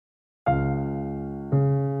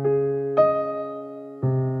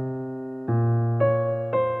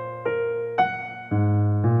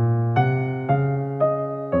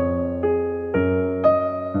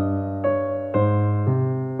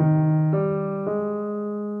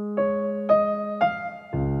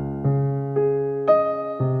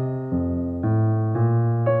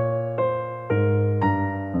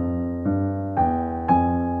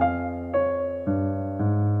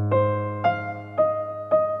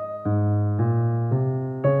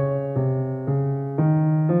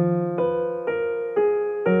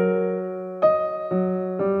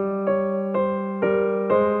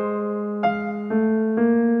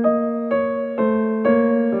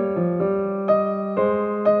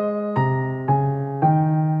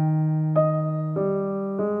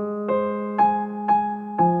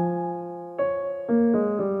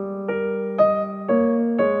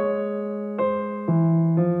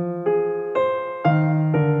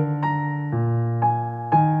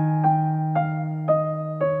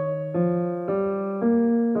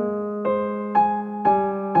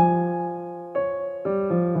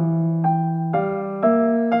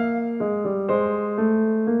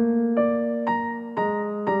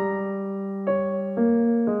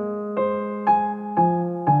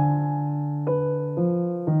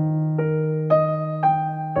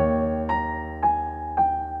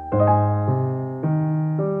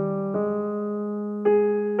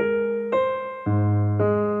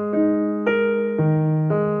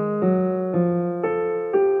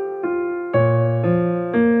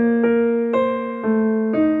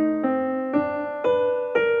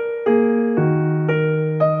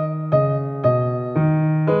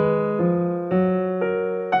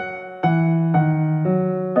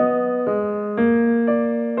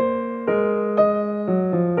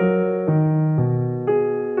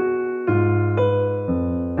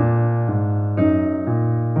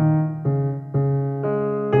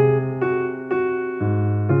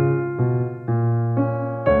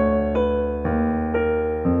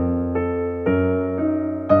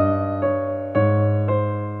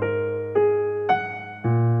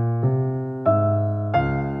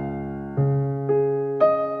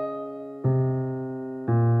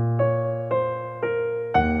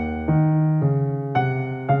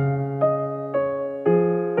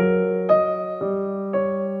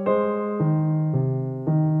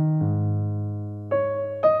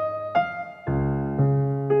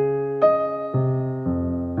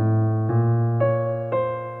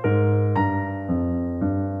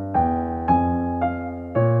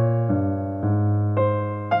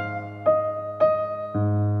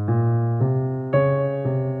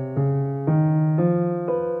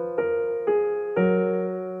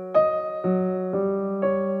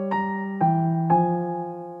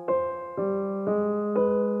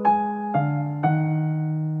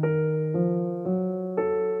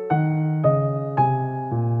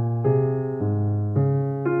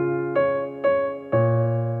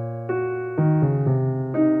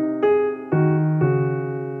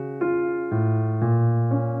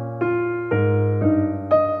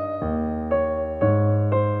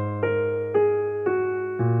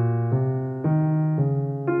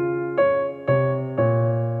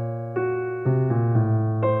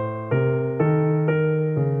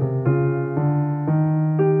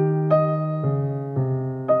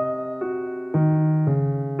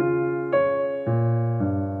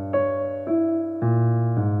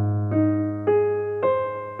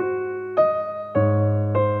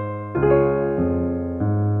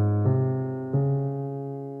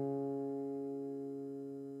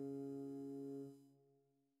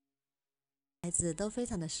孩子都非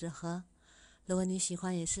常的适合。如果你喜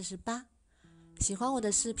欢也试试吧。喜欢我的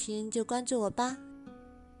视频就关注我吧。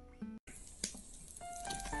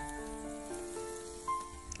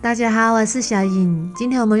大家好，我是小颖。今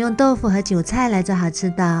天我们用豆腐和韭菜来做好吃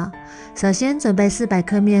的。首先准备400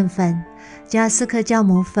克面粉，加4克酵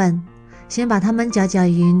母粉，先把它们搅搅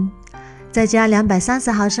匀，再加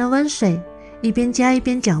230毫升温水，一边加一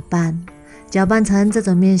边搅拌，搅拌成这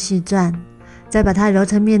种面絮状，再把它揉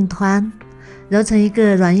成面团，揉成一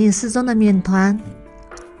个软硬适中的面团，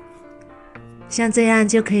像这样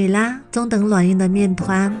就可以啦，中等软硬的面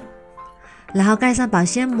团。然后盖上保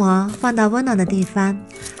鲜膜，放到温暖的地方，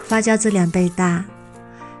发酵至2倍大。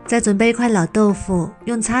再准备一块老豆腐，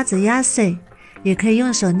用叉子压碎，也可以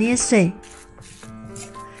用手捏碎，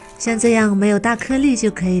像这样没有大颗粒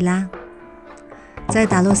就可以啦。再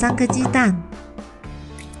打入3颗鸡蛋，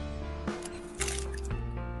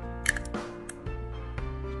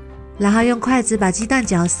然后用筷子把鸡蛋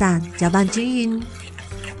搅散，搅拌均匀，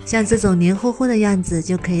像这种黏糊糊的样子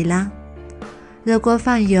就可以啦。热锅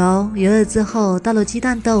放油，油热之后倒入鸡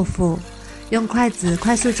蛋豆腐，用筷子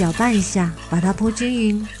快速搅拌一下，把它铺均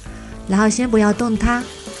匀，然后先不要动它，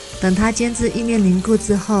等它煎至意面凝固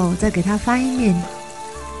之后再给它翻一面，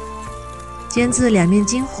煎至2面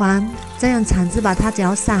金黄，再用铲子把它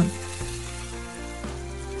搅散，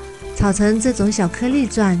炒成这种小颗粒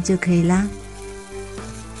状就可以啦。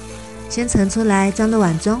先盛出来装入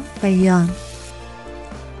碗中备用。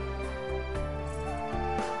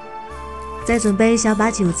再准备一小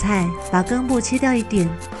把韭菜，把根部切掉一点，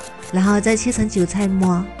然后再切成韭菜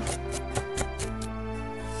末。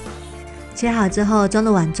切好之后装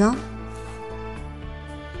入碗中，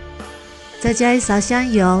再加1勺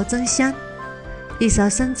香油增香，1勺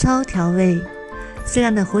生抽调味，适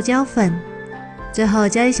量的胡椒粉，最后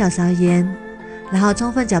加1小勺盐，然后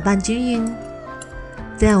充分搅拌均匀。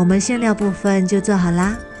这样我们馅料部分就做好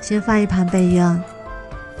啦，先放一旁备用。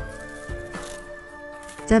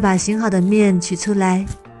再把醒好的面取出来，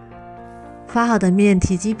发好的面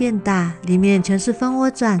体积变大，里面全是蜂窝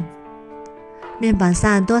状。面板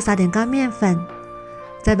上多撒点干面粉，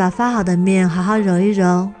再把发好的面好好揉一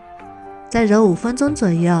揉，再揉5分钟左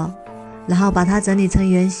右，然后把它整理成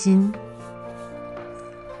圆形，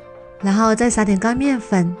然后再撒点干面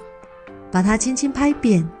粉，把它轻轻拍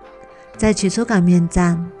扁，再取出擀面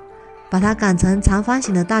杖，把它擀成长方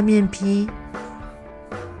形的大面皮。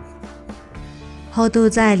厚度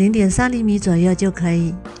在0.3厘米左右就可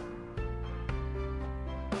以，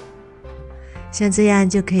像这样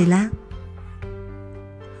就可以啦。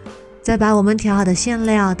再把我们调好的馅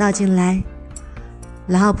料倒进来，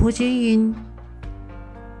然后铺均匀，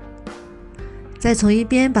再从一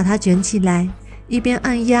边把它卷起来，一边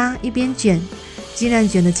按压一边卷，尽量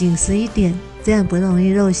卷得紧实一点，这样不容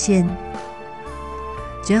易露馅。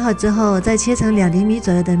卷好之后再切成2厘米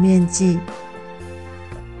左右的面剂，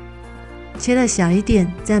切得小一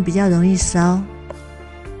点，这样比较容易熟。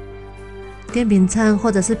电饼铛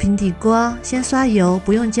或者是平底锅，先刷油，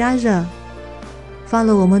不用加热，放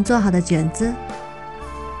入我们做好的卷子。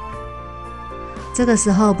这个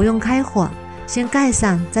时候不用开火，先盖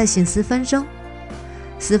上，再醒10分钟。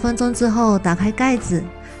10分钟之后打开盖子，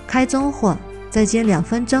开中火，再煎2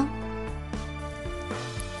分钟，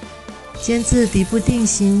煎至底部定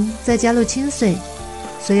型，再加入清水，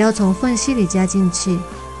水要从缝隙里加进去，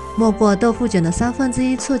没过豆腐卷的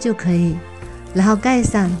1/3处就可以，然后盖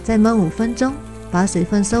上，再焖5分钟，把水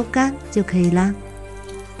分收干就可以啦。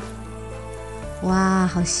哇，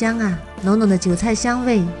好香啊，浓浓的韭菜香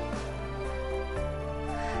味。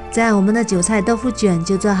这样我们的韭菜豆腐卷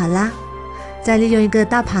就做好啦。再利用一个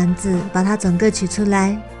大盘子把它整个取出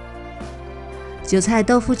来。韭菜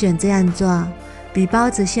豆腐卷这样做，比包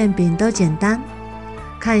子馅饼都简单。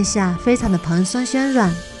看一下，非常的蓬松鲜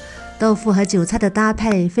软，豆腐和韭菜的搭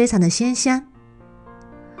配非常的鲜香，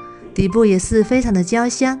底部也是非常的焦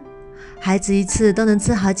香，孩子一次都能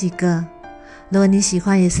吃好几个。如果你喜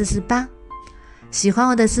欢也试试吧。喜欢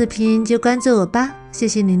我的视频就关注我吧，谢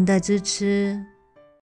谢您的支持。